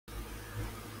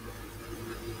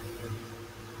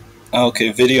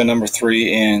Okay, video number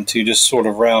 3, and to just sort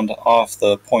of round off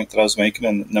the point that I was making,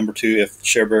 and number 2, if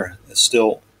ShareBear is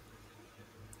still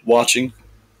watching,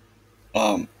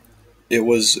 um, it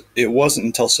wasn't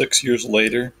until 6 years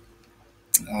later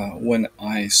when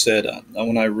I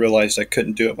realized I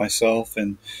couldn't do it myself,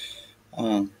 and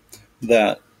um,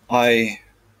 that I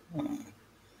uh,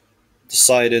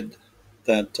 decided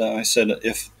that I said,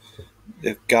 if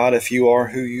God, if you are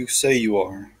who you say you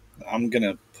are, I'm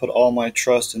gonna put all my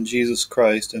trust in Jesus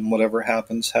Christ, and whatever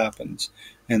happens, happens.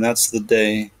 And that's the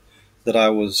day that I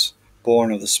was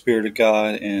born of the Spirit of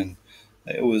God, and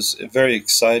it was very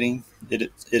exciting.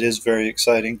 It is very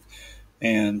exciting,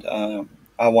 and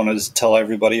I wanted to tell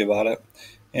everybody about it.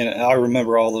 And I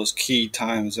remember all those key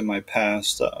times in my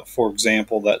past. For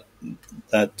example,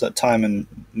 that time in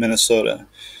Minnesota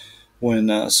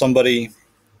when somebody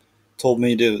told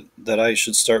me to that I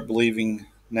should start believing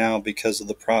now because of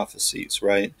the prophecies.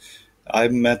 Right? I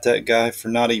met that guy for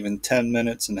not even 10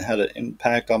 minutes and had an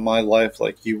impact on my life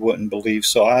like you wouldn't believe.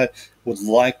 So I would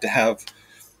like to have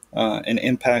an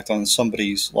impact on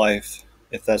somebody's life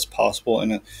if that's possible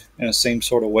in a same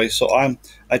sort of way. So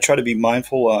I try to be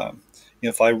mindful.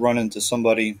 If I run into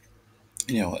somebody,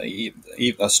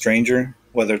 a stranger,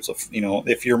 whether it's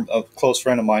if you're a close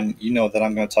friend of mine, you know that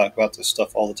I'm going to talk about this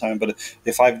stuff all the time. But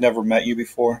if I've never met you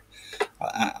before,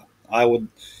 I would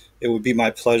it would be my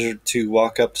pleasure to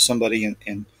walk up to somebody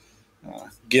and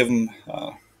give them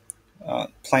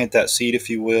plant that seed, if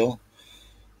you will,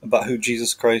 about who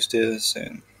Jesus Christ is,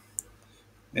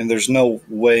 and there's no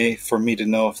way for me to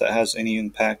know if that has any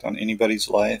impact on anybody's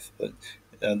life, but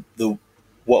the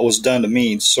what was done to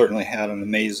me certainly had an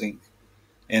amazing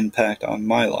impact on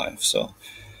my life. So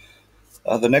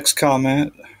the next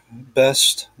comment: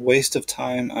 best waste of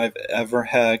time I've ever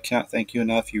had. Cannot thank you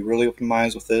enough. You really opened my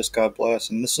eyes with this. God bless.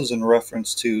 And this is in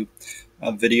reference to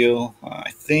a video.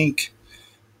 I think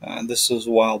this was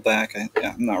a while back.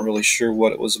 I'm not really sure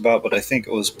what it was about, but I think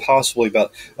it was possibly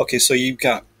about. Okay, so you've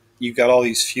got all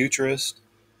these futurists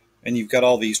and you've got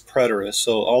all these preterists.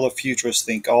 So all the futurists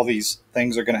think all these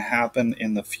things are going to happen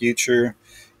in the future.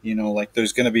 Like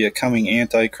there's going to be a coming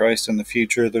antichrist in the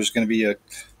future. There's going to be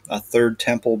a third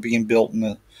temple being built in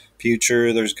the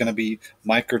future. There's going to be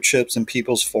microchips in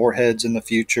people's foreheads in the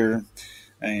future.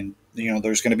 And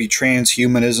there's going to be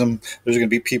transhumanism. There's going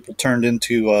to be people turned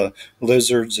into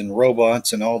lizards and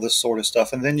robots and all this sort of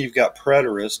stuff. And then you've got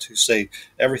preterists who say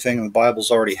everything in the Bible's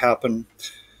already happened,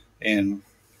 and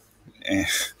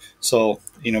so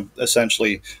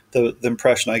essentially the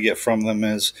impression I get from them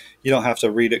is you don't have to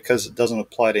read it because it doesn't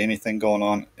apply to anything going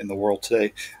on in the world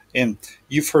today. And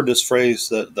you've heard this phrase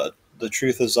that the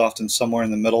truth is often somewhere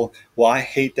in the middle. Well, I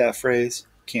hate that phrase.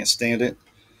 Can't stand it.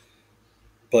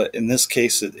 But in this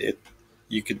case, it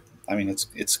you could. I mean,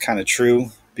 it's kind of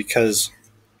true because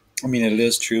it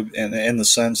is true in the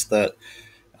sense that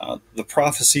the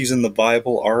prophecies in the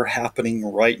Bible are happening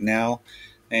right now,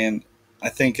 and I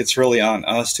think it's really on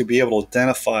us to be able to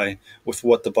identify with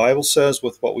what the Bible says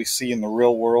with what we see in the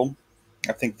real world.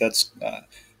 I think that's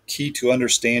key to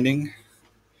understanding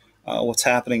what's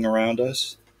happening around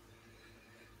us.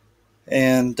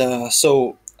 And I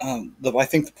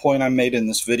think the point I made in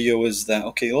this video is that,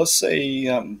 okay, let's say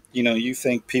you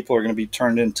think people are going to be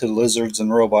turned into lizards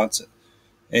and robots,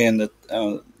 and that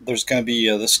there's going to be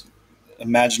this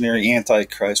imaginary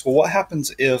antichrist. Well, what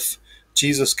happens if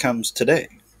Jesus comes today?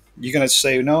 You're going to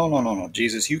say, no, no, no, no,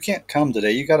 Jesus, you can't come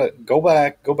today. You got to go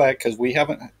back, because we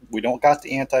don't got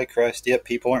the antichrist yet.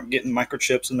 People aren't getting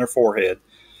microchips in their forehead.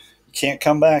 You can't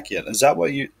come back yet. Is that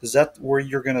where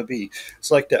you're going to be? It's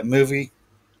like that movie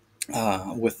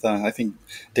with I think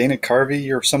Dana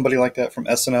Carvey or somebody like that from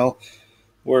SNL,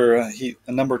 where he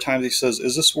a number of times he says,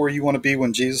 "Is this where you want to be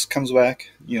when Jesus comes back?"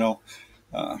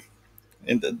 Uh,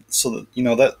 so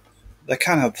that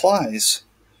kind of applies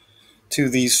to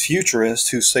these futurists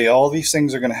who say all these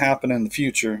things are going to happen in the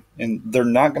future, and they're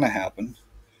not going to happen.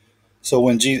 So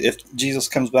if Jesus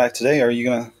comes back today, are you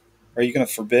gonna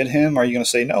forbid him? Are you gonna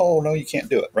say no, no, you can't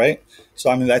do it, right? So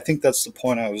I think that's the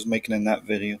point I was making in that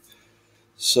video.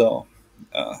 So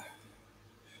uh,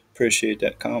 appreciate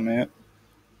that comment.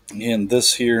 And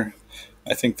this here,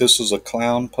 I think this was a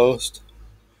clown post.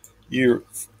 You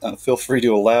feel free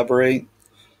to elaborate.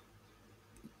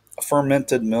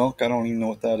 Fermented milk, I don't even know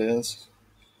what that is.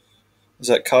 Is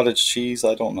that cottage cheese?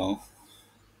 I don't know.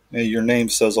 Your name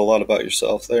says a lot about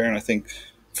yourself there, and I think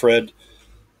Fred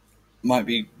might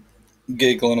be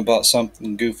giggling about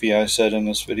something goofy I said in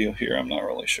this video here. I'm not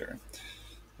really sure.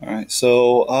 All right,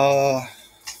 so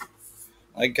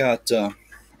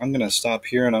I'm gonna stop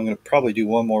here, and I'm gonna probably do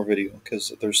one more video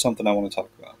because there's something I want to talk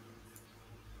about.